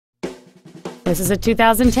This is a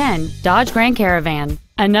 2010 Dodge Grand Caravan.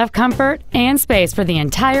 Enough comfort and space for the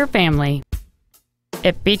entire family.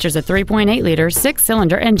 It features a 3.8-liter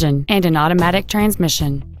six-cylinder engine and an automatic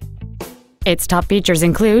transmission. Its top features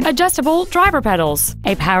include adjustable driver pedals,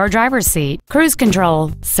 a power driver's seat, cruise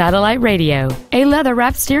control, satellite radio, a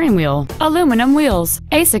leather-wrapped steering wheel, aluminum wheels,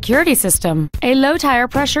 a security system, a low tire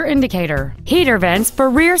pressure indicator, heater vents for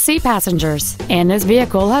rear seat passengers, and this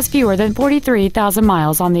vehicle has fewer than 43,000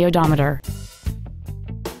 miles on the odometer.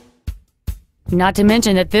 Not to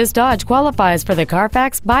mention that this Dodge qualifies for the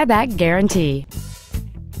Carfax buyback guarantee.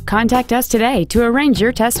 Contact us today to arrange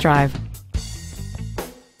your test drive.